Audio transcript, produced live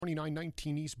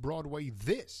2919 East Broadway.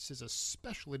 This is a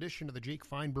special edition of the Jake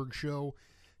Feinberg Show,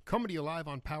 coming to you live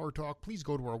on Power Talk. Please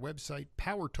go to our website,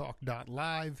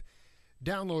 powertalk.live.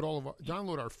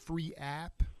 Download our free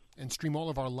app and stream all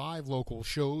of our live local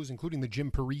shows, including the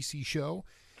Jim Parisi Show,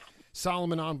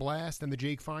 Solomon on Blast, and the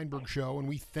Jake Feinberg Show. And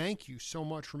we thank you so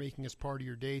much for making us part of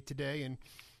your day today. And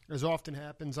as often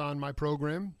happens on my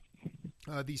program,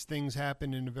 these things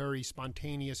happen in a very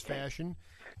spontaneous fashion,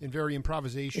 in very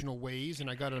improvisational ways. And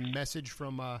I got a message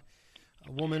from a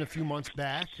woman a few months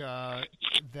back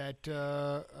that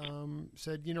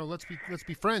said, let's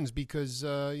be friends because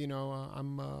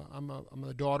I'm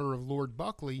the daughter of Lord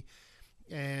Buckley,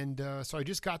 and so I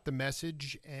just got the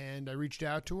message and I reached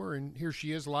out to her, and here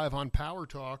she is live on Power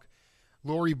Talk.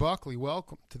 Laurie Buckley,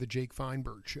 welcome to the Jake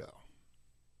Feinberg Show.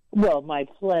 Well, my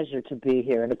pleasure to be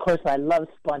here. And, of course, I love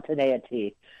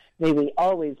spontaneity. May we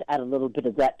always add a little bit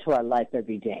of that to our life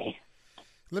every day.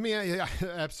 Let me,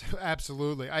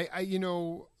 absolutely.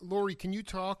 Laurie, can you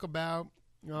talk about,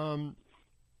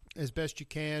 as best you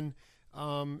can,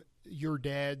 your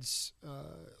dad's,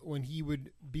 when he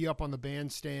would be up on the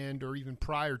bandstand or even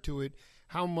prior to it,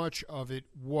 how much of it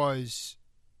was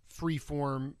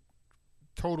free-form,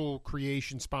 total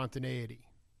creation spontaneity?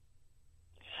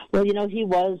 Well, he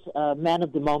was a man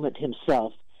of the moment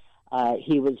himself.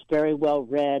 He was very well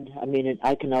read. I mean,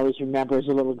 I can always remember as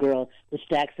a little girl the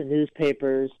stacks of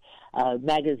newspapers,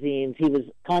 magazines. He was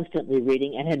constantly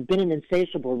reading and had been an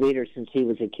insatiable reader since he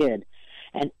was a kid.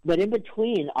 But in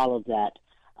between all of that,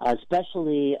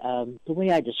 especially the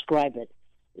way I describe it,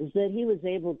 is that he was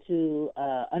able to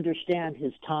understand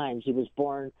his times. He was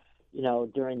born,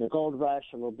 during the gold rush,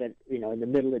 a little bit, in the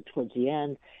middle and towards the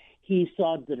end. He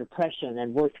saw the Depression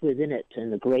and worked within it in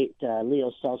the great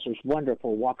Leo Seltzer's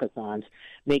wonderful walkathons,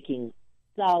 making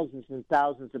thousands and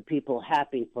thousands of people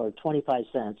happy for 25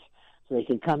 cents so they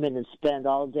could come in and spend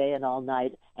all day and all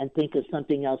night and think of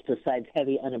something else besides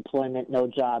heavy unemployment, no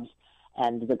jobs,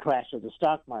 and the crash of the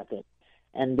stock market.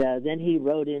 And then he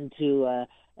wrote into,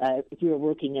 if you were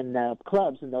working in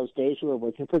clubs in those days, you were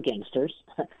working for gangsters.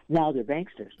 Now they're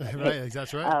banksters. Right,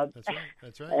 that's right.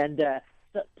 That's right. And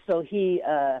so he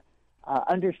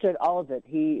understood all of it.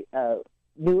 He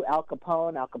knew Al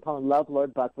Capone. Al Capone loved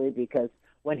Lord Buckley because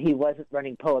when he wasn't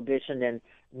running prohibition and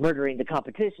murdering the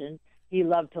competition, he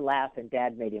loved to laugh, and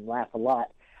Dad made him laugh a lot.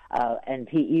 And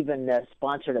he even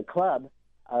sponsored a club.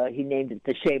 He named it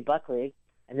the Shea Buckley,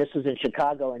 and this was in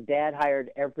Chicago, and Dad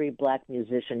hired every black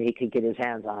musician he could get his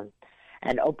hands on.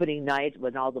 And opening night,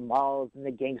 when all the malls and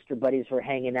the gangster buddies were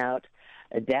hanging out,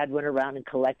 Dad went around and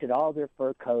collected all their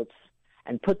fur coats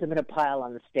and put them in a pile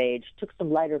on the stage, took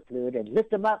some lighter fluid and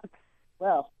lit them up.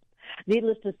 Well,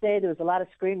 needless to say, there was a lot of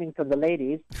screaming from the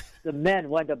ladies. The men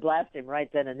wanted to blast him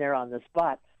right then and there on the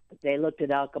spot, but they looked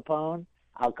at Al Capone.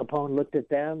 Al Capone looked at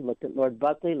them, looked at Lord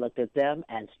Buckley, looked at them,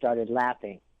 and started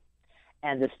laughing.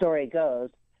 And the story goes,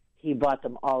 he bought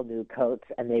them all new coats,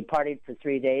 and they partied for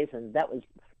 3 days, and that was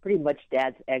pretty much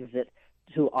Dad's exit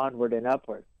to Onward and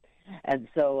Upward. And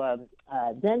so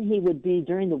then he would be,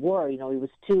 during the war, he was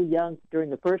too young during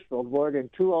the First World War and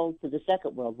too old for the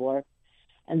Second World War.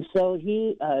 And so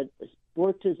he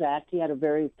worked his act. He had a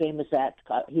very famous act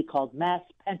he called mass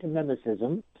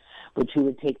pantomimicism, which he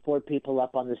would take 4 people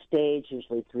up on the stage,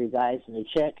 usually 3 guys and a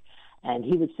chick, and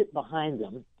he would sit behind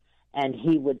them, and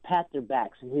he would pat their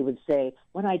backs, and he would say,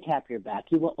 when I tap your back,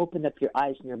 you will open up your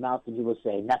eyes and your mouth, and you will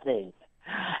say, nothing.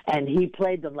 And he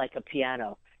played them like a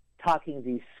piano, talking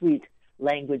the sweet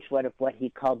language, of what he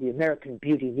called the American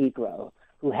Beauty Negro,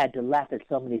 who had to laugh at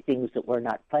so many things that were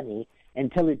not funny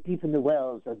until it deepened the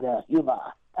wells of the humor.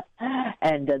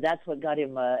 And that's what got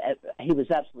him, he was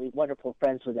absolutely wonderful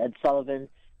friends with Ed Sullivan,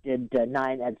 did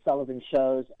 9 Ed Sullivan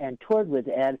shows, and toured with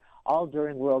Ed all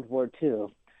during World War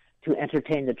II to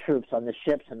entertain the troops on the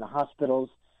ships and the hospitals.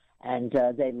 And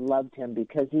they loved him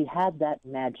because he had that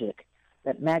magic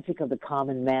of the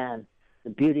common man, the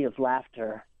beauty of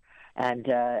laughter. And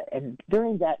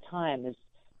during that time,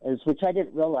 as which I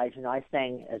didn't realize, I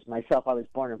sang as myself. I was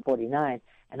born in 1949,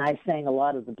 and I sang a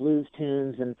lot of the blues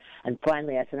tunes. And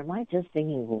finally, I said, "Am I just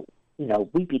singing,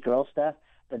 weepy girl stuff?"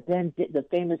 But then the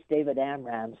famous David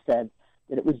Amram said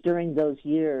that it was during those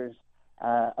years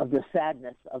of the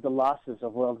sadness of the losses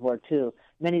of World War II.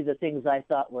 Many of the things I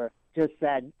thought were just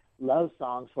sad love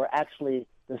songs were actually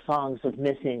the songs of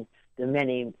missing the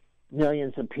many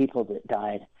millions of people that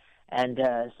died. And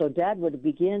so Dad would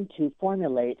begin to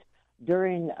formulate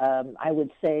during, I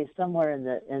would say, somewhere in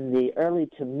the early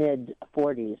to mid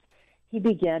 40s. He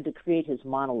began to create his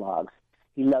monologues.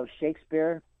 He loved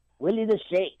Shakespeare, Willie the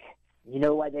Shake. You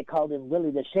know why they called him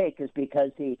Willie the Shake is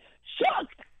because he shook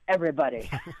everybody.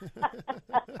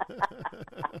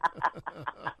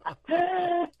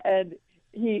 And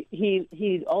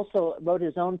he also wrote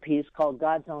his own piece called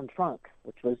God's Own Drunk,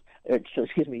 which was,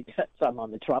 excuse me, so I'm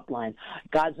on the Trump line.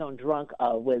 God's Own Drunk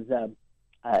was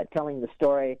telling the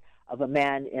story of a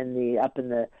man up in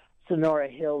the Sonora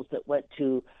Hills that went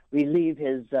to relieve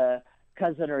his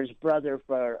cousin or his brother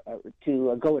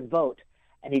to go and vote.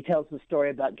 And he tells the story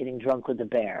about getting drunk with a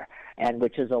bear, and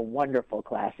which is a wonderful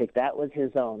classic. That was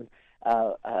his own.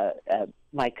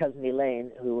 My cousin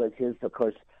Elaine, who was his, of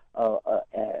course,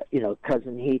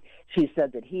 cousin. She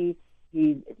said that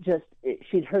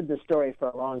she'd heard the story for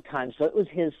a long time, so it was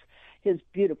his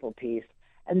beautiful piece.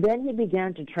 And then he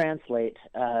began to translate.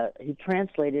 He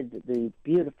translated the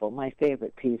beautiful, my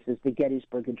favorite piece is the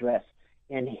Gettysburg Address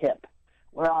in Hip.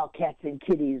 We're all cats and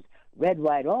kitties, red,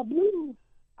 white, all blue,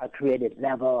 are created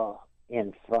level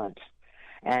in front.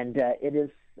 And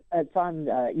it's on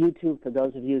YouTube for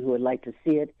those of you who would like to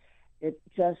see it. It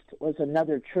just was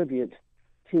another tribute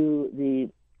to the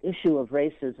issue of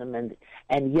racism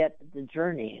and yet the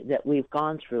journey that we've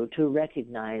gone through to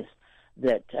recognize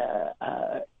that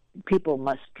people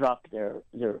must drop their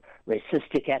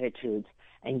racistic attitudes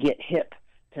and get hip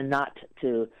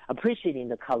to appreciating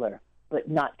the color, but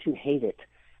not to hate it.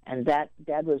 And that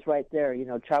Dad was right there.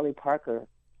 Charlie Parker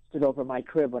stood over my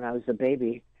crib when I was a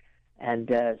baby and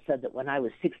said that when I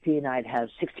was 16, I'd have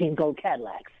 16 gold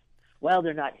Cadillacs. Well,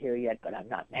 they're not here yet, but I'm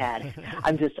not mad.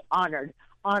 I'm just honored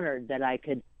that I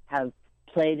could have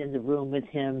played in the room with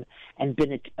him and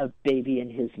been a baby in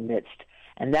his midst.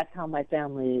 And that's how my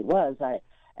family was.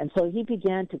 And so he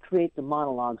began to create the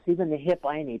monologues, even the Hip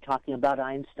Eine, talking about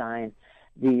Einstein,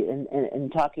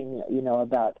 and talking,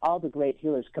 about all the great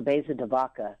healers, Cabeza de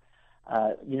Vaca.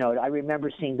 I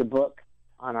remember seeing the book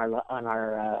on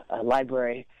our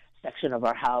library section of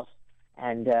our house,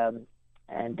 and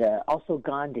also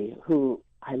Gandhi, who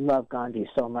I love Gandhi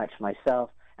so much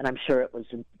myself, and I'm sure it was,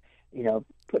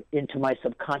 put into my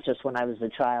subconscious when I was a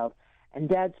child. And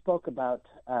Dad spoke about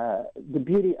the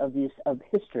beauty of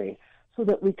history, so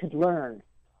that we could learn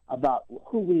about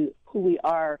who we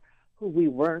are, who we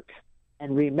weren't,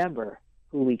 and remember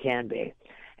who we can be.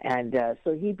 And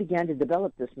so he began to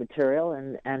develop this material,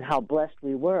 and how blessed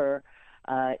we were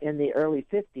in the early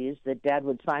 50s that Dad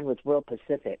would sign with World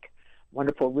Pacific.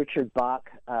 Wonderful Richard Bach,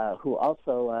 who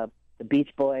also the Beach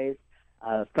Boys,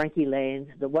 Frankie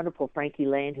Lane, the wonderful Frankie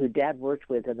Lane, who Dad worked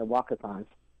with in the walkathons.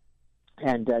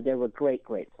 And they were great,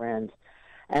 great friends.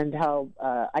 And how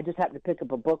I just happened to pick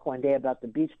up a book one day about the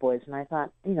Beach Boys, and I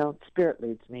thought, Spirit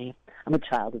leads me. I'm a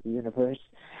child of the universe.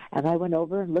 And I went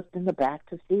over and looked in the back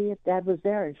to see if Dad was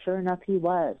there, and sure enough, he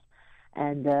was.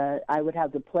 And I would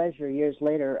have the pleasure years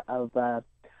later of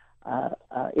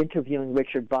interviewing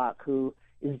Richard Bach, who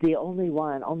is the only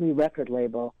record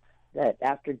label that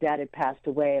after Dad had passed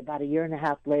away, about a year and a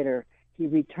half later, he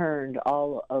returned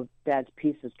all of Dad's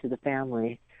pieces to the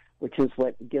family, which is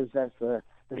what gives us a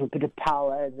little bit of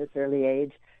power at this early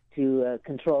age to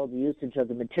control the usage of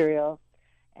the material.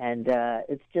 And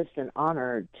it's just an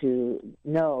honor to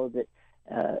know that,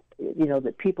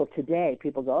 that people today,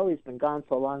 people have always been gone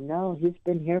so long. No, he's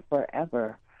been here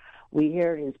forever. We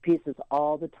hear his pieces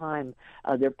all the time.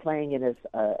 They're playing in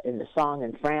the song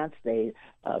in France. They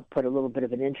put a little bit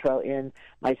of an intro in.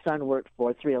 My son worked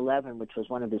for 311, which was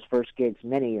one of his first gigs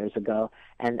many years ago.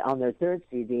 And on their third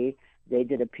CD, they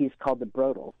did a piece called The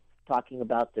Brodel, talking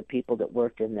about the people that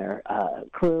worked in their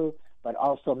crew, but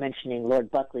also mentioning Lord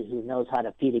Buckley, who knows how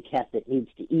to feed a cat that needs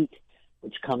to eat,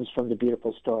 which comes from the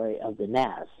beautiful story of the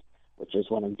Naz, which is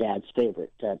one of Dad's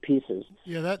favorite pieces.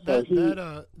 Yeah,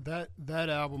 that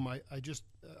album I just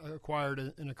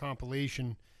acquired in a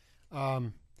compilation.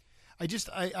 I'm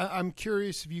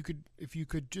curious if you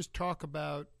could just talk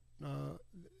about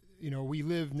we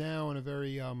live now in a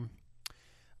very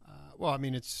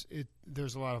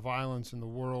there's a lot of violence in the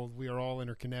world. We are all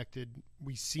interconnected.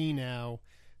 We see now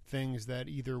things that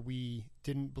either we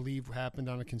didn't believe happened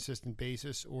on a consistent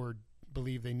basis or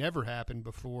believe they never happened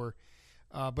before.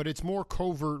 But it's more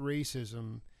covert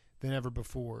racism than ever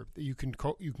before. You can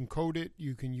code it.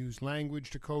 You can use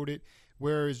language to code it.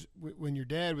 Whereas when your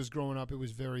dad was growing up, it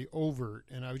was very overt.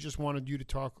 And I just wanted you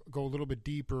to go a little bit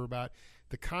deeper about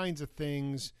the kinds of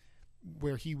things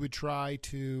where he would try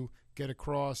to get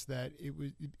across that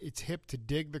it's hip to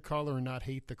dig the color and not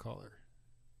hate the color.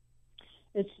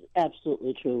 It's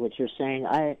absolutely true what you're saying.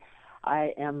 I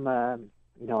am,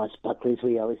 us Buckleys,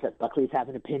 we always said Buckleys have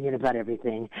an opinion about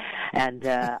everything. And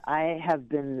I have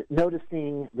been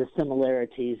noticing the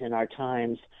similarities in our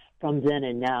times from then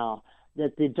and now,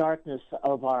 that the darkness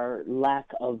of our lack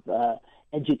of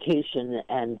education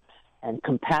and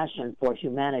compassion for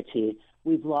humanity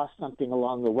we've lost something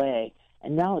along the way.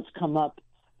 And now it's come up,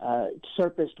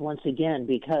 surfaced once again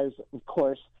because, of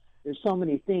course, there's so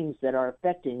many things that are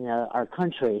affecting our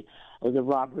country, the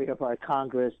robbery of our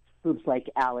Congress, groups like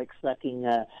Alex sucking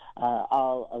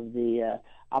all of the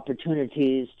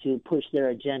opportunities to push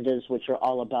their agendas, which are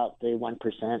all about the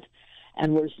 1%.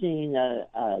 And we're seeing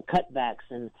cutbacks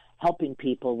and helping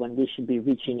people when we should be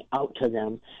reaching out to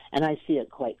them. And I see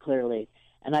it quite clearly.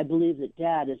 And I believe that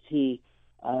Dad, as he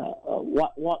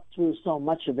walked through so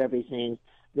much of everything,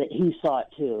 that he saw it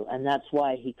too. And that's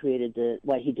why he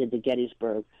why he did the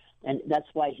Gettysburg. And that's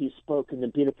why he spoke in the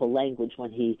beautiful language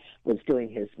when he was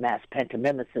doing his mass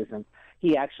pantomimicism.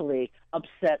 He actually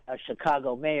upset a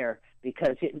Chicago mayor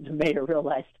because the mayor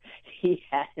realized he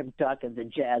had him talking the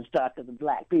jazz, talking the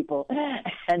black people.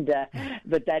 And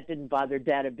but that didn't bother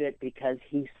Dad a bit because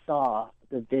he saw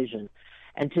the vision.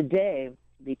 And today,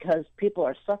 because people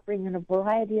are suffering in a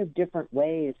variety of different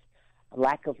ways, a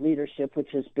lack of leadership,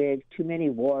 which is big, too many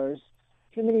wars,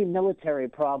 too many military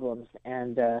problems,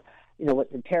 and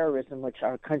with the terrorism, which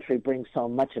our country brings so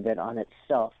much of it on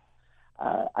itself.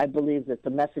 I believe that the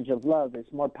message of love is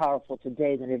more powerful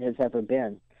today than it has ever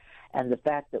been. And the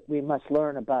fact that we must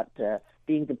learn about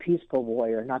being the peaceful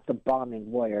warrior, not the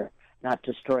bombing warrior, not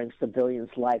destroying civilians'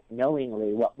 life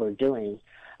knowingly what we're doing,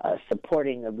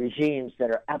 supporting the regimes that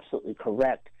are absolutely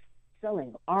correct,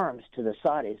 selling arms to the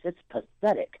Saudis. It's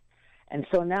pathetic. And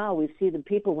so now we see the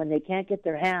people, when they can't get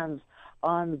their hands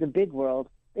on the big world,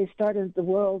 they start in the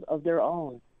world of their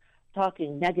own,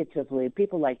 talking negatively.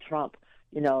 People like Trump,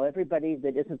 everybody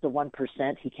that isn't the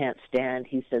 1%, he can't stand.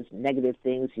 He says negative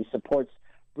things. He supports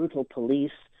brutal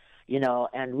police,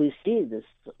 and we see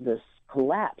this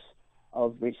collapse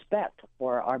of respect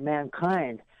for our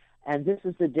mankind. And this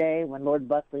is the day when Lord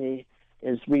Buckley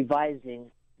is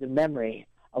revising the memory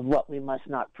of what we must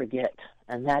not forget,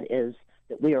 and that is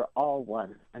that we are all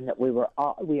one, and that we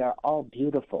are all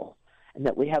beautiful, and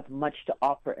that we have much to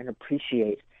offer and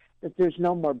appreciate, that there's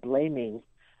no more blaming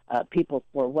people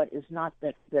for what is not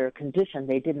their condition.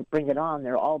 They didn't bring it on.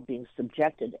 They're all being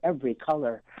subjected. Every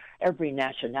color, every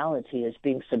nationality is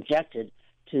being subjected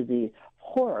to the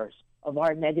horrors of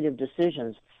our negative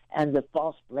decisions and the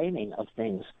false blaming of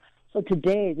things. So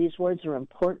today, these words are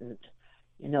important,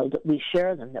 that we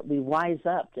share them, that we wise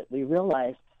up, that we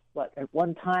realize what at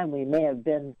one time we may have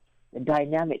been the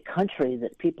dynamic country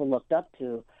that people looked up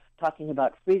to, talking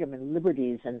about freedom and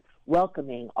liberties and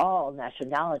welcoming all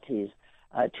nationalities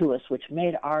to us, which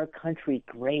made our country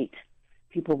great.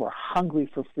 People were hungry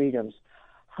for freedoms,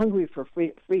 hungry for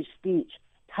free speech,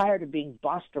 tired of being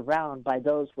bossed around by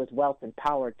those with wealth and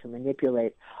power to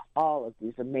manipulate all of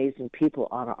these amazing people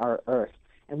on our earth.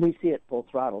 And we see it full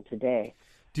throttle today.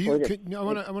 I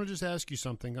want to just ask you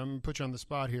something. I'm going to put you on the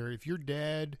spot here. If your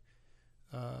dad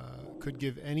could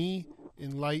give any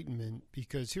enlightenment,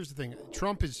 because here's the thing: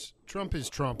 Trump is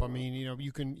Trump. I mean,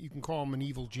 you can call him an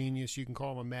evil genius, you can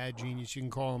call him a mad genius, you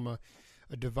can call him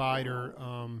a divider.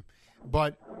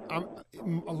 But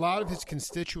a lot of his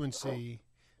constituency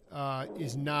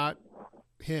is not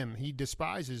him. He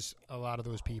despises a lot of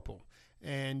those people.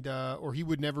 And or he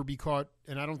would never be caught,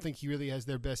 and I don't think he really has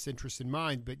their best interests in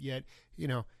mind. But yet,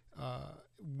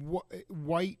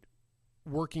 white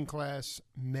working class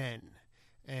men,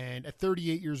 and at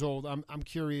 38 years old, I'm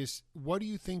curious, what do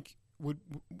you think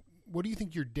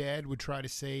your dad would try to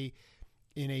say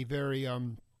in a very in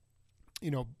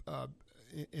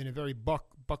a very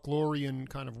Bucklorian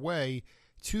kind of way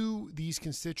to these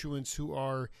constituents who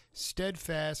are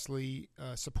steadfastly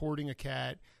supporting a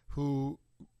cat who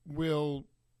will,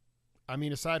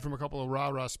 aside from a couple of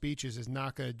rah-rah speeches, is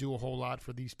not going to do a whole lot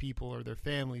for these people or their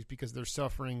families because they're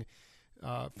suffering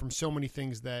from so many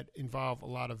things that involve a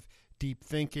lot of deep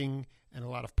thinking and a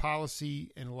lot of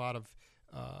policy and a lot of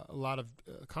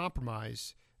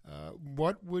compromise.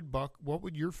 What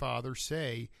would your father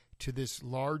say to this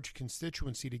large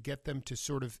constituency to get them to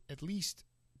sort of at least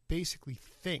basically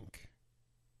think?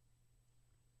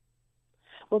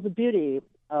 Well, the beauty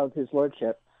of His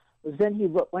Lordship was then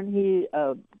when he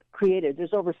created,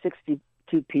 there's over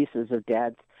 62 pieces of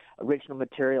Dad's original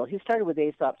material. He started with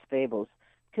Aesop's fables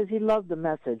because he loved the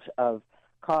message of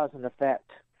cause and effect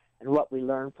and what we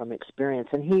learn from experience.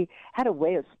 And he had a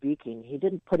way of speaking. He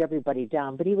didn't put everybody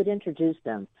down, but he would introduce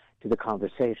them to the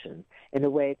conversation in a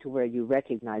way to where you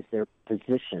recognize their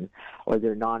position or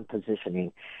their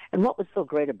non-positioning. And what was so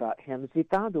great about him is he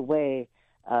found a way,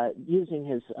 using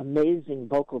his amazing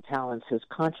vocal talents, his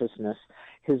consciousness,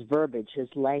 his verbiage, his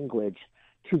language,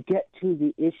 to get to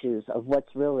the issues of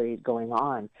what's really going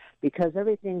on. Because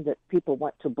everything that people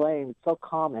want to blame is so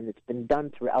common. It's been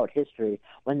done throughout history.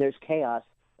 When there's chaos,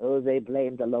 they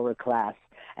blame the lower class.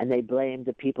 and they blame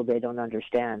the people they don't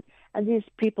understand. And these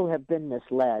people have been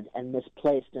misled and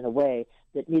misplaced in a way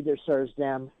that neither serves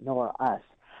them nor us.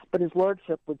 But His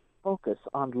Lordship would focus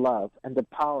on love and the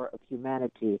power of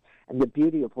humanity and the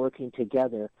beauty of working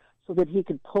together so that he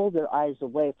could pull their eyes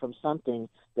away from something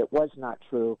that was not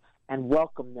true and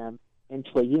welcome them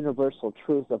into a universal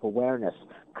truth of awareness,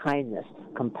 kindness,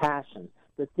 compassion,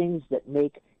 the things that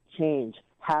make change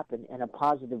happen in a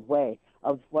positive way,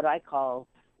 of what I call,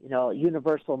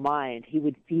 universal mind. He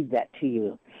would feed that to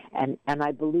you. And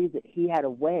I believe that he had a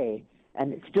way,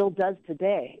 and it still does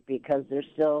today, because there's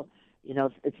still,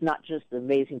 it's not just the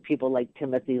amazing people like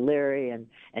Timothy Leary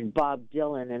and Bob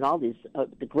Dylan and all these,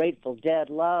 the Grateful Dead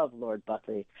love Lord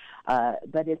Buckley,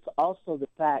 but it's also the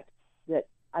fact that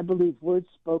I believe words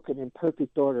spoken in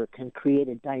perfect order can create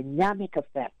a dynamic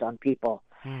effect on people.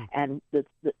 And the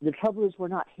trouble is we're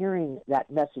not hearing that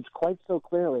message quite so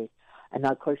clearly. And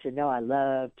of course, I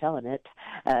love telling it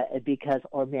because,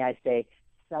 or may I say,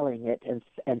 selling it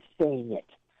and saying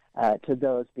it to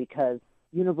those, because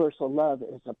universal love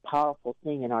is a powerful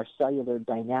thing in our cellular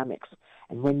dynamics.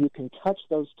 And when you can touch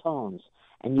those tones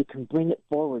and you can bring it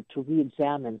forward to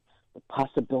re-examine the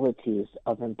possibilities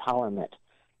of empowerment,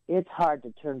 it's hard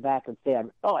to turn back and say,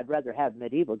 I'd rather have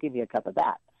medieval. Give me a cup of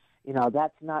that.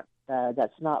 That's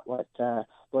not what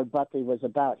Lord Buckley was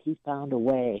about. He found a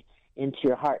way into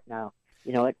your heart. Now,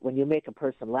 when you make a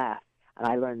person laugh, and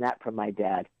I learned that from my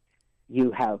dad,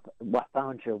 you have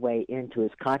found your way into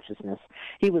his consciousness.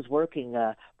 He was working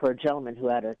for a gentleman who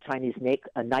had a Chinese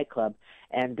nightclub,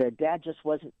 and Dad just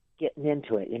wasn't getting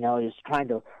into it. He was trying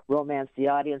to romance the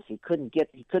audience. He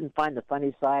couldn't find the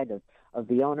funny side of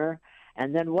the owner.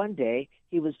 And then one day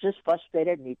he was just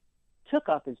frustrated, and he took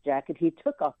off his jacket. He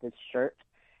took off his shirt.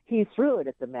 He threw it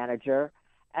at the manager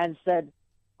and said,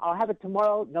 "I'll have it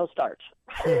tomorrow, no starch."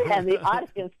 And the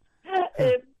audience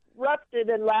erupted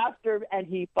in laughter, and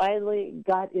he finally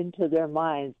got into their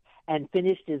minds and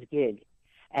finished his gig,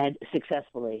 and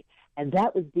successfully. And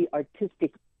that was the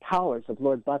artistic powers of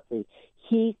Lord Buckley.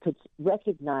 He could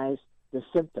recognize the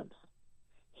symptoms.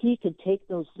 He could take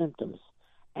those symptoms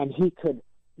and he could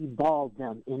evolve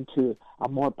them into a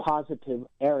more positive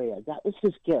area. That was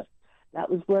his gift. That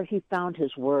was where he found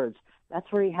his words.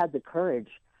 That's where he had the courage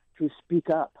to speak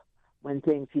up when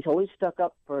he's always stuck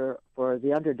up for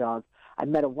the underdog. I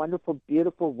met a wonderful,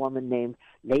 beautiful woman named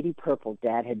Lady Purple.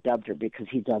 Dad had dubbed her because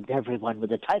he dubbed everyone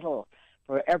with a title.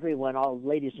 For everyone, all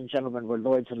ladies and gentlemen were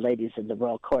lords and ladies in the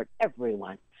royal court,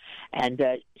 everyone. And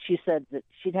she said that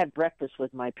she'd had breakfast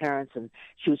with my parents, and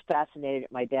she was fascinated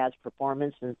at my dad's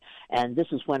performance, and this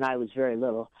was when I was very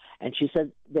little. And she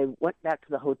said they went back to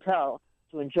the hotel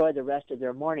to enjoy the rest of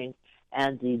their morning,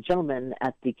 and the gentleman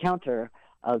at the counter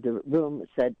of the room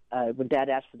said, when Dad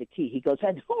asked for the key, he goes,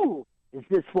 "And who is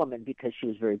this woman?" Because she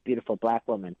was a very beautiful black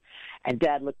woman. And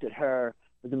Dad looked at her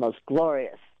with the most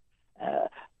glorious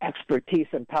expertise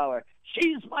and power.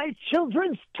 "She's my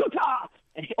children's tutor."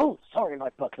 And sorry,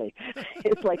 Lord Buckley.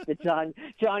 It's like the John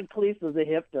Cleese of the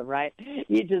Hipdom, right?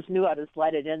 He just knew how to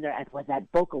slide it in there, and with that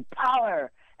vocal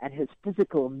power and his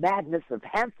physical madness of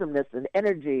handsomeness and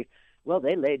energy, well,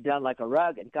 they laid down like a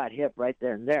rug and got hip right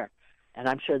there and there. And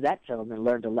I'm sure that gentleman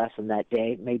learned a lesson that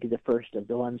day, maybe the first of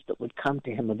the ones that would come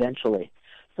to him eventually.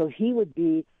 So he would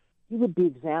be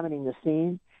examining the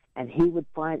scene, and he would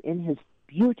find in his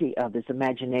beauty of his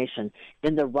imagination,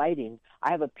 in the writing.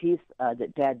 I have a piece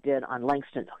that Dad did on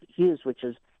Langston Hughes, which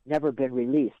has never been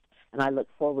released, and I look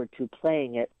forward to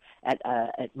playing it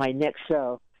at my next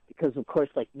show, because, of course,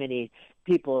 like many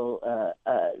people,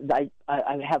 I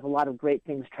have a lot of great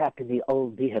things trapped in the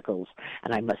old vehicles,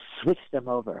 and I must switch them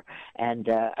over. And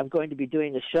I'm going to be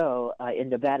doing a show in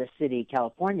Nevada City,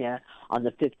 California, on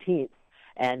the 15th.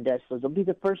 And so it'll be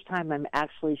the first time I'm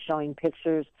actually showing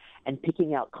pictures and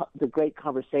picking out the great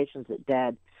conversations that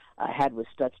Dad had with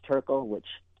Stutz Terkel, which,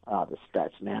 the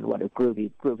Stutz, man, what a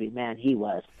groovy man he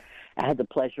was. I had the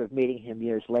pleasure of meeting him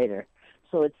years later.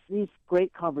 So it's these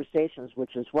great conversations,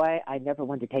 which is why I never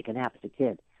wanted to take a nap as a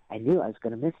kid. I knew I was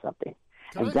going to miss something.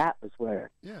 That was where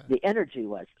the energy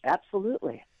was.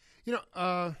 Absolutely.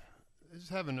 I was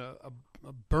having a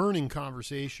burning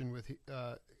conversation with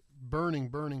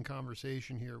burning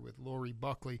conversation here with Laurie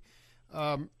Buckley.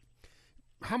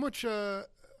 How much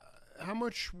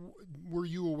were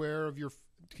you aware of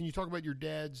can you talk about your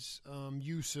dad's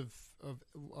use of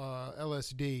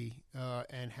LSD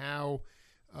and how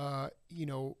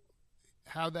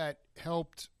how that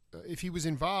helped, if he was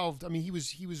involved? I mean, he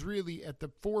was really at the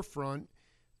forefront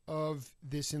of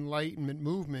this Enlightenment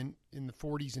movement in the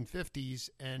 40s and 50s,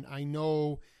 and I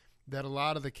know that a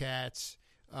lot of the cats,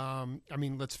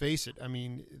 let's face it,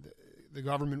 the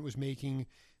government was making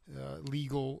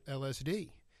legal LSD.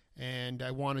 And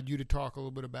I wanted you to talk a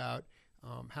little bit about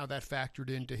how that factored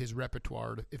into his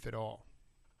repertoire, if at all.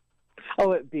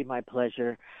 Oh, it'd be my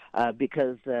pleasure,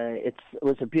 because it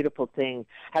was a beautiful thing.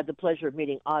 Had the pleasure of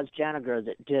meeting Oz Janiger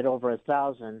that did over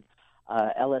 1,000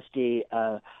 LSD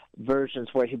versions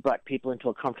where he brought people into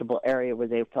a comfortable area where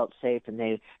they felt safe, and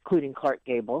including Clark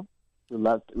Gable, who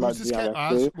loved the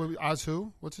LSD. Oz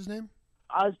who? What's his name?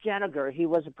 Oz Janiger. He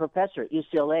was a professor at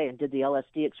UCLA and did the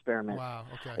LSD experiment. Wow.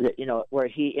 Okay. Where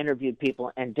he interviewed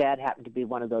people, and Dad happened to be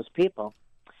one of those people.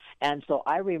 And so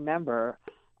I remember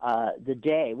the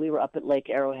day we were up at Lake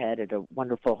Arrowhead at a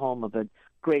wonderful home of a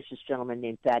gracious gentleman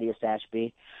named Thaddeus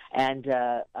Ashby, and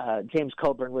James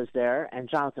Coburn was there, and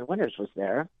Jonathan Winters was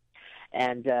there,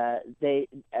 and they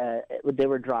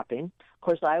were dropping. Of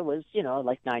course, I was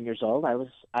like 9 years old. I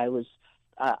was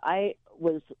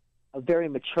a very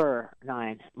mature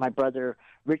 9. My brother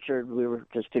Richard, we were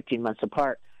just 15 months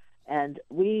apart, and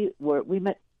we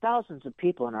met thousands of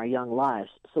people in our young lives.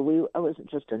 So I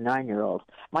wasn't just a 9-year-old.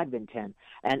 Might have been 10.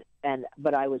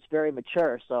 But I was very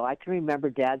mature. So I can remember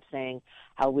Dad saying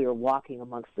how we were walking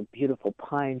amongst the beautiful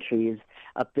pine trees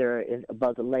up there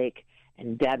above the lake,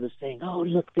 and Dad was saying, "Oh,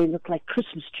 look, they look like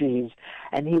Christmas trees,"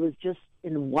 and he was just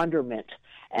in wonderment.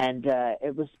 And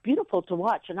it was beautiful to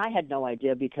watch. And I had no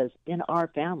idea, because in our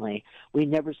family, we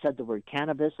never said the word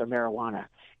cannabis or marijuana.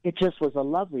 It just was a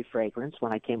lovely fragrance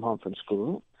when I came home from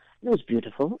school. It was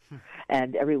beautiful,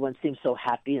 and everyone seemed so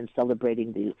happy and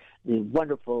celebrating the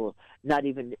wonderful, not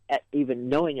even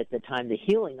knowing at the time, the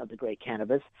healing of the great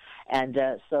cannabis. And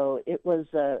so it was,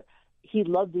 he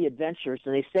loved the adventures.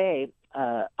 And they say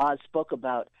Oz spoke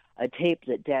about a tape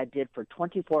that Dad did for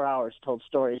 24 hours, told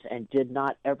stories, and did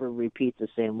not ever repeat the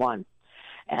same one.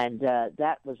 And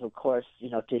that was, of course,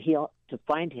 to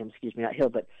find him,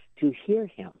 but to hear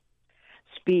him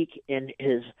speak in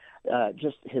his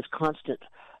constant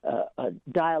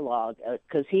dialogue,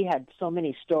 because he had so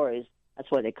many stories. That's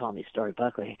why they call me Story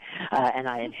Buckley, and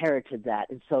I inherited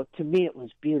that. And so to me it was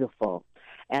beautiful.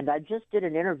 And I just did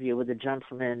an interview with a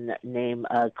gentleman named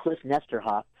Cliff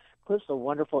Nesterhoff. Cliff's a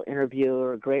wonderful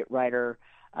interviewer, a great writer,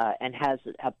 and has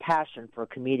a passion for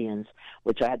comedians,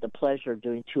 which I had the pleasure of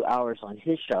doing 2 hours on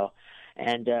his show,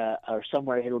 and or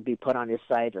somewhere it'll be put on his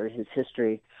site or his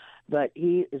history. But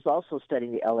he is also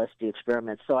studying the LSD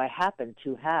experiments. So I happened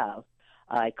to have,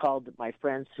 I called my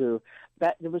friends there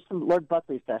was some Lord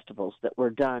Buckley festivals that were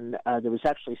done. There was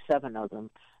actually 7 of them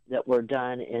that were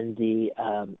done in the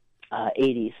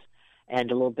 80s and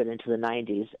a little bit into the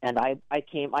 90s. And I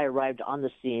arrived on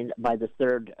the scene by the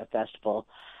 3rd festival.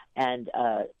 And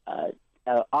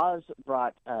Oz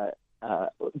brought,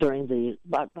 during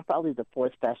probably the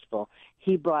 4th festival,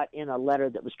 he brought in a letter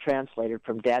that was translated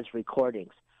from Dad's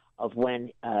recordings of when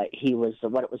he was,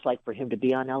 what it was like for him to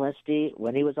be on LSD,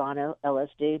 when he was on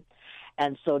LSD.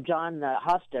 And so John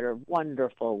Hofstetter,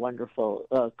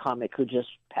 wonderful comic who just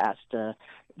passed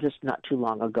just not too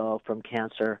long ago from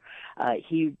cancer,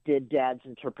 he did Dad's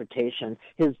interpretation,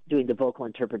 doing the vocal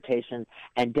interpretation,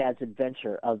 and Dad's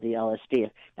adventure of the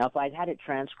LSD. Now, if I'd had it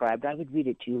transcribed, I would read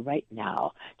it to you right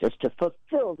now, just to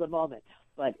fulfill the moment.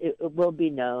 But it will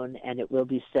be known, and it will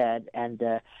be said, and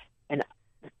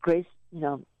Grace,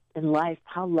 in life,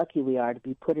 how lucky we are to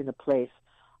be put in a place.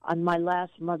 On my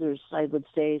last mother's, I would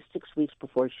say 6 weeks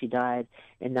before she died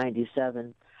in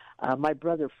 97, my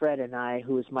brother Fred and I,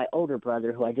 who is my older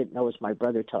brother, who I didn't know was my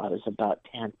brother till I was about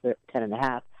 10 and a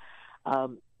half,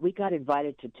 we got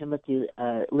invited to Timothy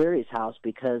Leary's house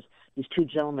because these 2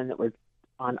 gentlemen that were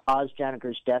on Oz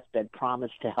Janiger's deathbed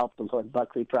promised to help the Lord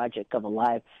Buckley project come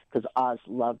alive, because Oz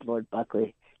loved Lord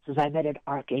Buckley. He says, "I met an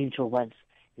archangel once.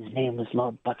 His name was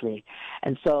Lord Buckley."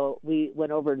 And so we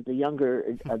went over to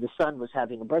the son was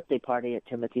having a birthday party at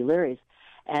Timothy Leary's.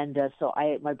 And so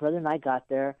my brother and I got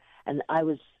there, and I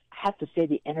have to say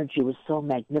the energy was so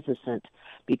magnificent,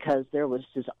 because there was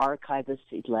his archivist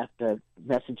he'd left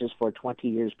messages for 20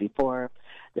 years before.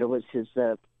 There was his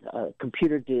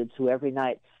computer dudes who every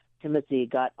night Timothy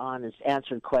got on and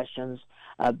answered questions,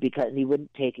 because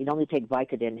he'd only take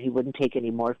Vicodin. He wouldn't take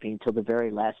any morphine till the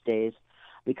very last days,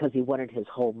 because he wanted his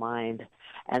whole mind.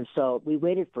 And so we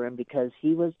waited for him, because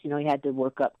he was, he had to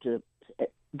work up to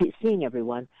seeing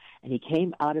everyone. And he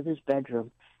came out of his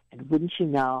bedroom, and wouldn't you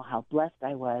know how blessed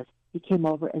I was, he came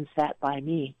over and sat by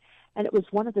me. And it was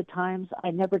one of the times I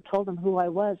never told him who I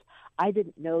was. I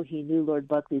didn't know he knew Lord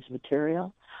Buckley's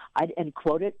material. And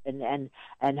quote it, and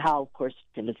how, of course,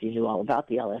 Timothy knew all about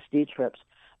the LSD trips.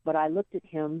 But I looked at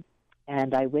him,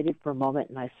 and I waited for a moment,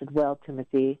 and I said, "Well,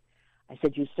 Timothy," I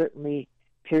said, "you certainly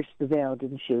pierced the veil,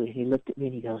 didn't you?" And he looked at me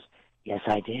and he goes, Yes,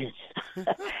 I did.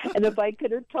 And if I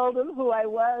could have told him who I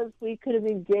was, we could have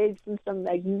engaged in some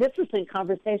magnificent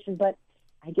conversation, but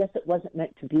I guess it wasn't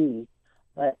meant to be.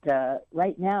 But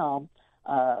right now,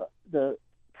 the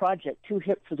project Too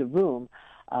Hip for the Room,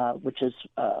 which is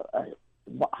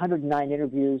 109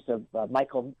 interviews of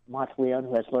Michael Monteleone,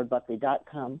 who has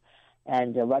LordBuckley.com,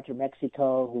 and Roger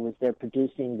Mexico, who was there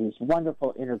producing these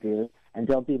wonderful interviews, and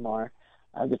there'll be more.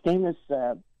 The famous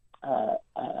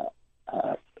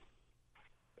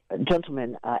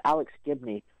gentleman, Alex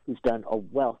Gibney, who's done a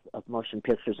wealth of motion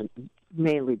pictures and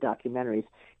mainly documentaries.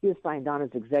 He was signed on as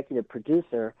executive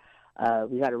producer.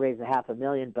 We got to raise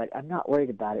 $500,000, but I'm not worried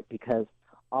about it because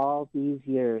all these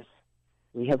years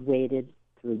we have waited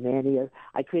through many years.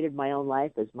 I created my own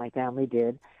life as my family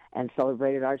did and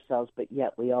celebrated ourselves, but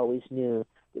yet we always knew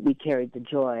that we carried the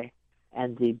joy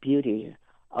and the beauty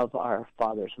of our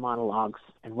father's monologues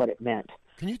and what it meant.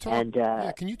 Can you talk? And,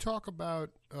 can you talk about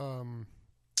the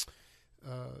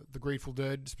Grateful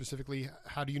Dead specifically?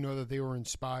 How do you know that they were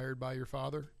inspired by your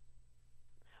father?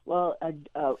 Well,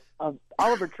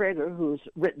 Oliver Traeger, who's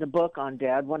written a book on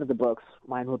Dad, one of the books,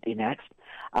 mine will be next,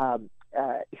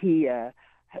 he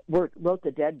wrote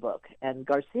the Dead book. And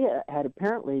Garcia had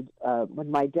apparently, when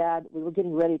my dad, we were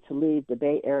getting ready to leave the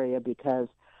Bay Area because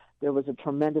there was a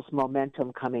tremendous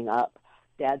momentum coming up.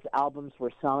 Dad's albums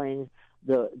were selling,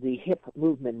 the hip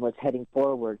movement was heading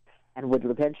forward, and would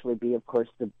eventually be, of course,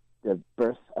 the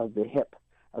birth of the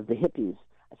hippies.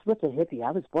 I said, what's a hippie?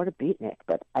 I was born a beatnik,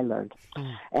 but I learned.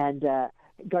 And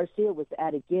Garcia was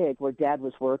at a gig where Dad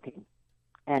was working,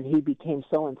 and he became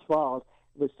so enthralled.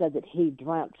 It was said that he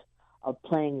dreamt of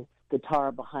playing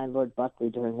guitar behind Lord Buckley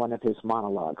during one of his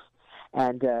monologues.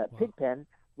 And Pigpen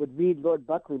would read Lord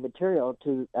Buckley material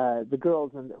to the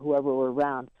girls and whoever were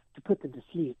around to put them to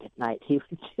sleep at night. He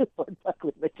would do Lord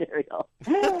Buckley material.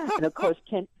 And, of course,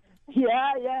 Ken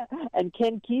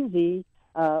Kesey,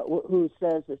 who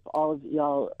says, if all of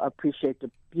y'all appreciate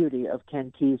the beauty of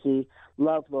Ken Kesey,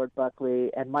 love Lord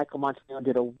Buckley, and Michael Monteleone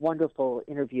did a wonderful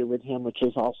interview with him, which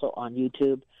is also on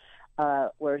YouTube,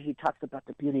 where he talks about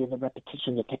the beauty and the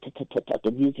repetition,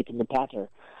 the music and the patter,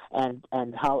 and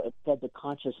how it fed the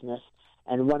consciousness.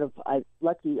 And I'm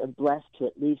lucky and blessed to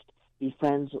at least be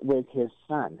friends with his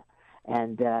son,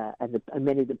 and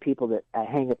many of the people that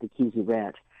hang at the Kesey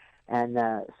Ranch. And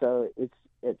so it's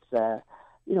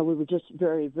we were just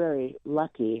very, very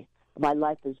lucky. My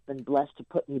life has been blessed to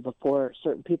put me before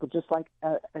certain people, just like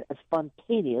a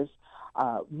spontaneous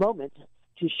moment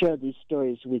to share these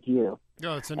stories with you.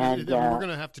 No, we're going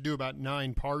to have to do about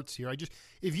 9 parts here.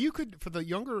 If you could, for the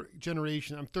younger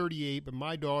generation, I'm 38, but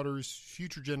my daughter's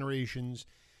future generations,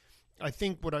 I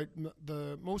think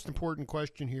the most important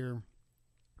question here,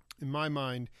 in my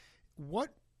mind,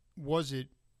 what was it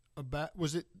about?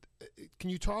 Can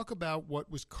you talk about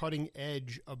what was cutting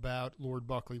edge about Lord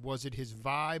Buckley? Was it his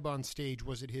vibe on stage?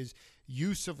 Was it his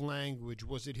use of language?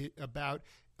 Was it about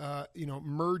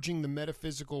merging the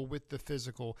metaphysical with the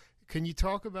physical? Can you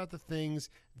talk about the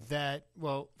things that,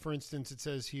 well, for instance, it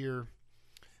says here,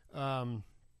 let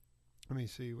me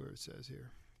see where it says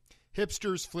here.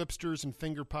 Hipsters, flipsters, and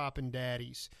finger-popping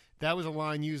daddies. That was a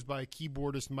line used by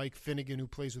keyboardist Mike Finnegan, who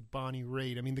plays with Bonnie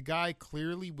Raitt. I mean, the guy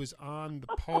clearly was on the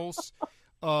pulse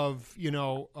of,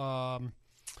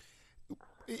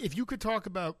 if you could talk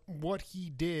about what he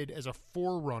did as a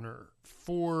forerunner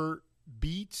for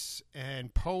beats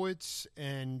and poets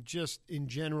and just in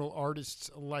general artists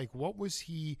alike, what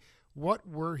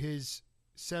were his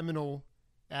seminal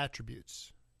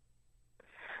attributes?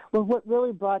 Well, what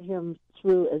really brought him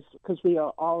through is because we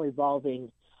are all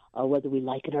evolving, whether we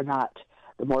like it or not.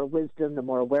 The more wisdom, the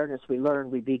more awareness we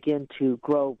learn, we begin to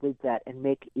grow with that and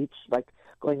make each, like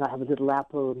going, I have a little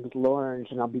apple and a little orange,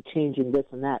 and I'll be changing this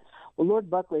and that. Well, Lord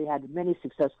Buckley had many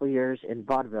successful years in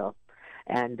vaudeville,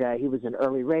 and he was in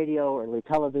early radio, early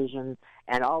television,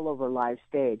 and all over live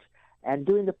stage, and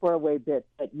doing the four-way bit,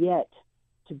 but yet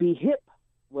to be hip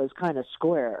was kind of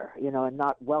square, and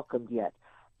not welcomed yet.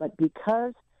 But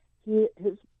because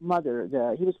his mother,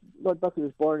 Lord Buckley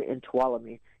was born in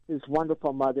Tuolumne. His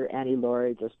wonderful mother, Annie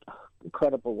Laurie, just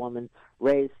incredible woman,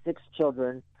 raised 6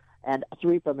 children, and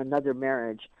 3 from another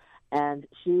marriage. And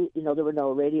she, there were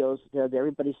no radios.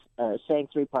 Everybody sang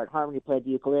 3-part harmony, played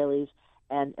the ukuleles,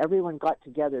 and everyone got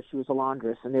together. She was a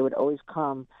laundress, and they would always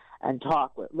come and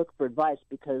talk, look for advice,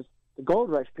 because the gold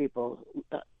rush people,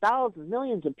 thousands,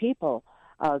 millions of people,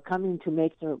 coming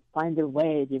to find their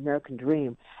way, the American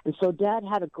dream. And so Dad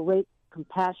had a great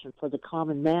compassion for the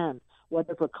common man,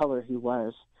 whatever color he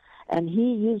was. And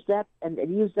he used that, and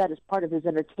used that as part of his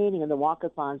entertaining in the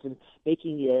walkathons and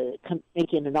making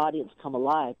an audience come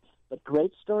alive. But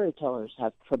great storytellers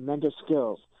have tremendous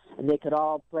skills. and they could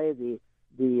all play the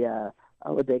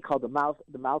what they call the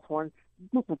mouth horn.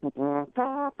 You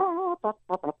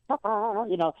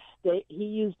know, he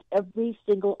used every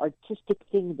single artistic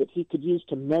thing that he could use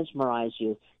to mesmerize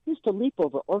you. He used to leap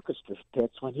over orchestra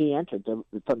pits when he entered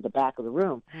from the back of the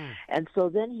room. And so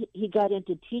then he got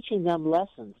into teaching them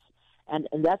lessons. And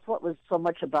that's what was so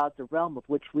much about the realm of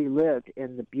which we lived,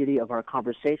 in the beauty of our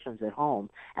conversations at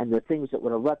home and the things that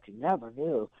would erupt. You never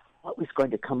knew what was going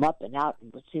to come up and out,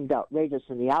 and what seemed outrageous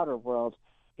in the outer world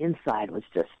inside was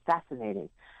just fascinating.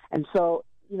 And so,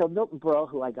 you know, Milton Berle,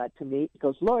 who I got to meet, he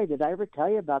goes, "Laurie, did I ever tell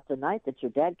you about the night that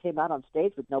your dad came out on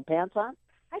stage with no pants on?"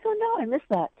 I go, "No, I missed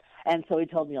that." And so he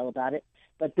told me all about it.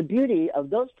 But the beauty of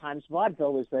those times,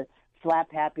 vaudeville was the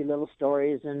slap happy little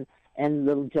stories and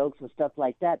little jokes and stuff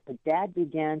like that. But Dad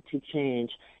began to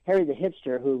change. Harry the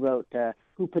Hipster, who wrote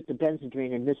Who Put the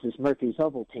Benzodrine in Mrs. Murphy's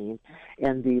Ovaltine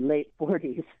in the late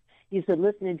 40s, he said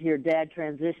listening to your dad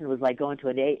transition was like going to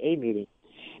an AA meeting.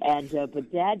 And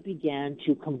but Dad began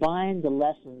to combine the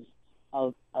lessons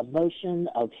of emotion,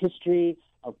 of history,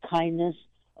 of kindness,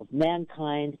 of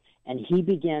mankind, and he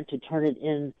began to turn it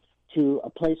into a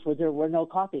place where there were no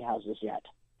coffee houses yet.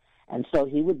 And so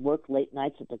he would work late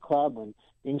nights at the club when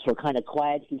things were kind of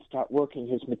quiet. He'd start working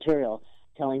his material,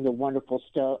 telling the wonderful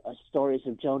stories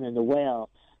of Jonah and the whale,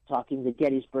 talking the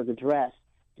Gettysburg Address,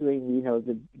 doing, you know,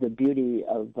 the beauty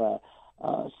of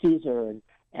Caesar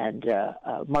and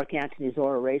Mark Antony's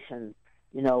oration.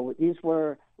 You know, these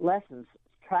were lessons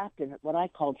trapped in what I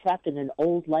call trapped in an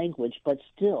old language, but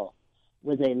still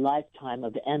with a lifetime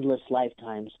of endless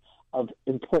lifetimes of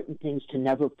important things to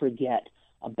never forget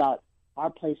about our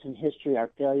place in history, our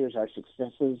failures, our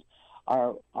successes,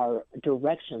 our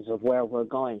directions of where we're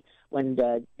going. When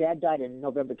Dad died on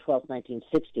November 12,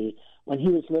 1960, when he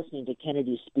was listening to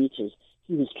Kennedy's speeches,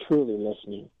 he was truly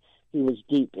listening. He was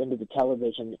deep into the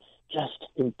television, just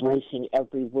embracing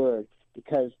every word,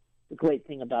 because the great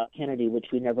thing about Kennedy, which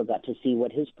we never got to see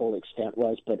what his full extent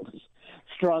was, but it was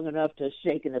strong enough to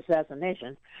shake an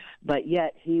assassination, but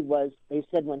yet they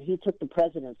said when he took the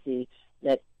presidency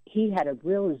that he had a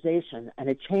realization and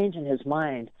a change in his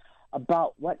mind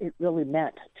about what it really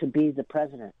meant to be the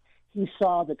president. He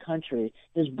saw the country.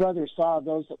 His brother saw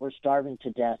those that were starving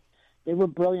to death. They were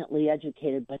brilliantly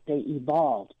educated, but they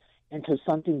evolved into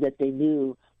something that they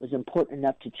knew was important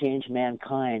enough to change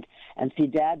mankind. And see,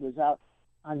 Dad was out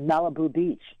on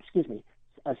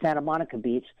Santa Monica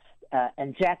Beach,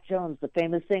 and Jack Jones, the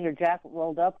famous singer, Jack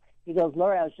rolled up. He goes,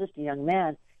 "Laurie, I was just a young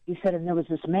man." He said, and there was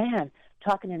this man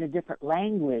talking in a different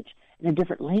language, in a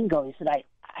different lingo. He said,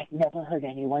 I've never heard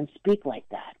anyone speak like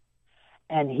that.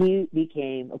 And he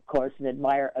became, of course, an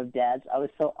admirer of Dad's. I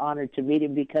was so honored to meet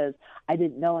him because I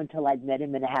didn't know until I'd met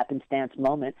him in a happenstance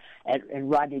moment in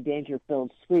Rodney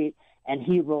Dangerfield's suite, and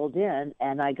he rolled in,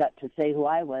 and I got to say who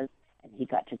I was, and he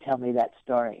got to tell me that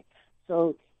story.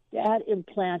 So Dad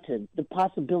implanted the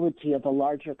possibility of a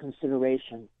larger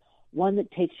consideration, one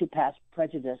that takes you past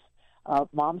prejudice.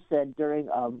 Mom said during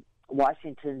a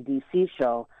Washington, D.C.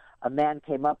 show, a man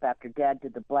came up after Dad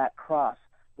did the Black Cross,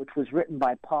 which was written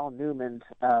by Paul Newman's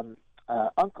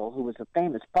uncle, who was a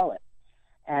famous poet.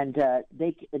 And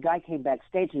the guy came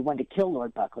backstage. He wanted to kill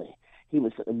Lord Buckley. He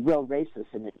was a real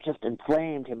racist, and it just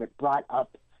inflamed him. It brought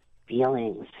up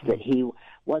feelings that he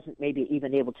wasn't maybe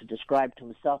even able to describe to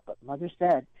himself. But Mother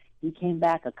said he came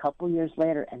back a couple years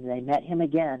later, and they met him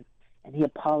again, and he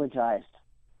apologized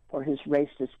for his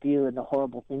racist view and the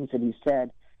horrible things that he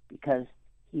said, because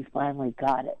he finally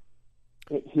got it.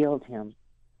 It healed him.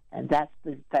 And that's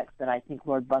the effect that I think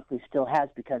Lord Buckley still has,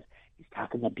 because he's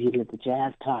talking the beauty of the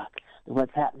jazz talk, the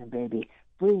what's happening, baby,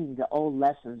 bringing the old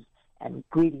lessons and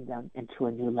greeting them into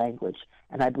a new language.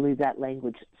 And I believe that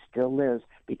language still lives,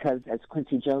 because, as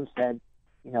Quincy Jones said,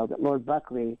 you know, that Lord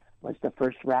Buckley was the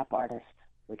first rap artist,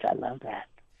 which I love that.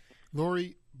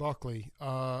 Laurie Buckley,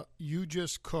 you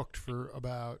just cooked for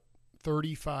about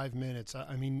 35 minutes.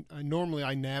 I mean, normally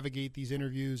I navigate these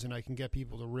interviews and I can get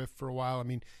people to riff for a while. I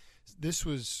mean, this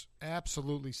was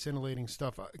absolutely scintillating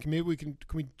stuff. Can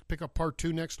we pick up part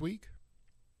 2 next week?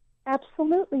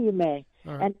 Absolutely, you may.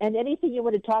 Right. And anything you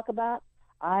want to talk about,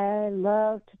 I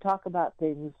love to talk about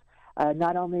things,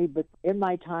 not only but in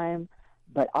my time,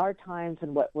 but our times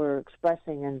and what we're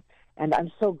expressing. And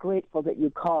I'm so grateful that you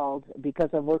called, because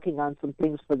I'm working on some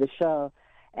things for the show,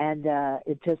 and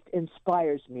it just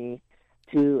inspires me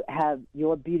to have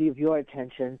your beauty of your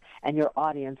attention and your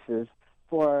audiences.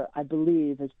 For I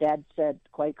believe, as Dad said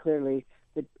quite clearly,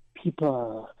 that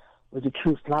people were the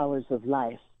true flowers of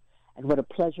life, and what a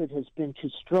pleasure it has been to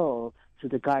stroll through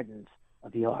the gardens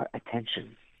of your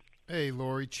attention. Hey,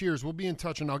 Laurie. Cheers. We'll be in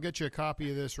touch, and I'll get you a copy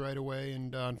of this right away.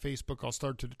 And on Facebook, I'll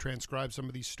start to transcribe some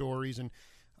of these stories, and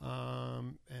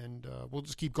we'll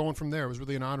just keep going from there. It was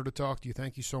really an honor to talk to you.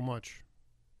 Thank you so much.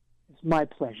 It's my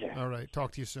pleasure. All right.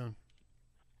 Talk to you soon.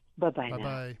 Bye-bye now.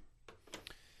 Bye-bye.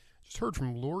 Just heard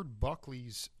from Lord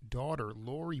Buckley's daughter,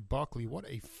 Laurie Buckley. What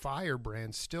a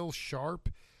firebrand. Still sharp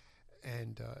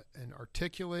and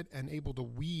articulate and able to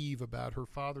weave about her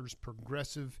father's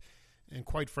progressive and,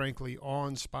 quite frankly,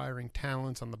 awe-inspiring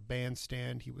talents on the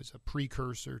bandstand. He was a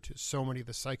precursor to so many of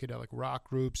the psychedelic rock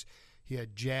groups. He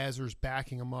had jazzers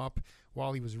backing him up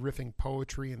while he was riffing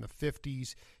poetry in the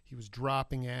 50s. He was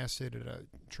dropping acid at a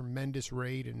tremendous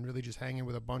rate and really just hanging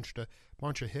with a bunch of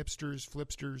hipsters,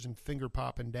 flipsters, and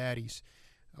finger-popping daddies.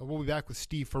 We'll be back with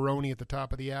Steve Ferroni at the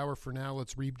top of the hour. For now,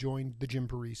 let's rejoin the Jim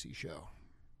Parisi Show.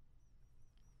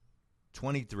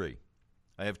 23.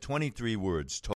 I have 23 words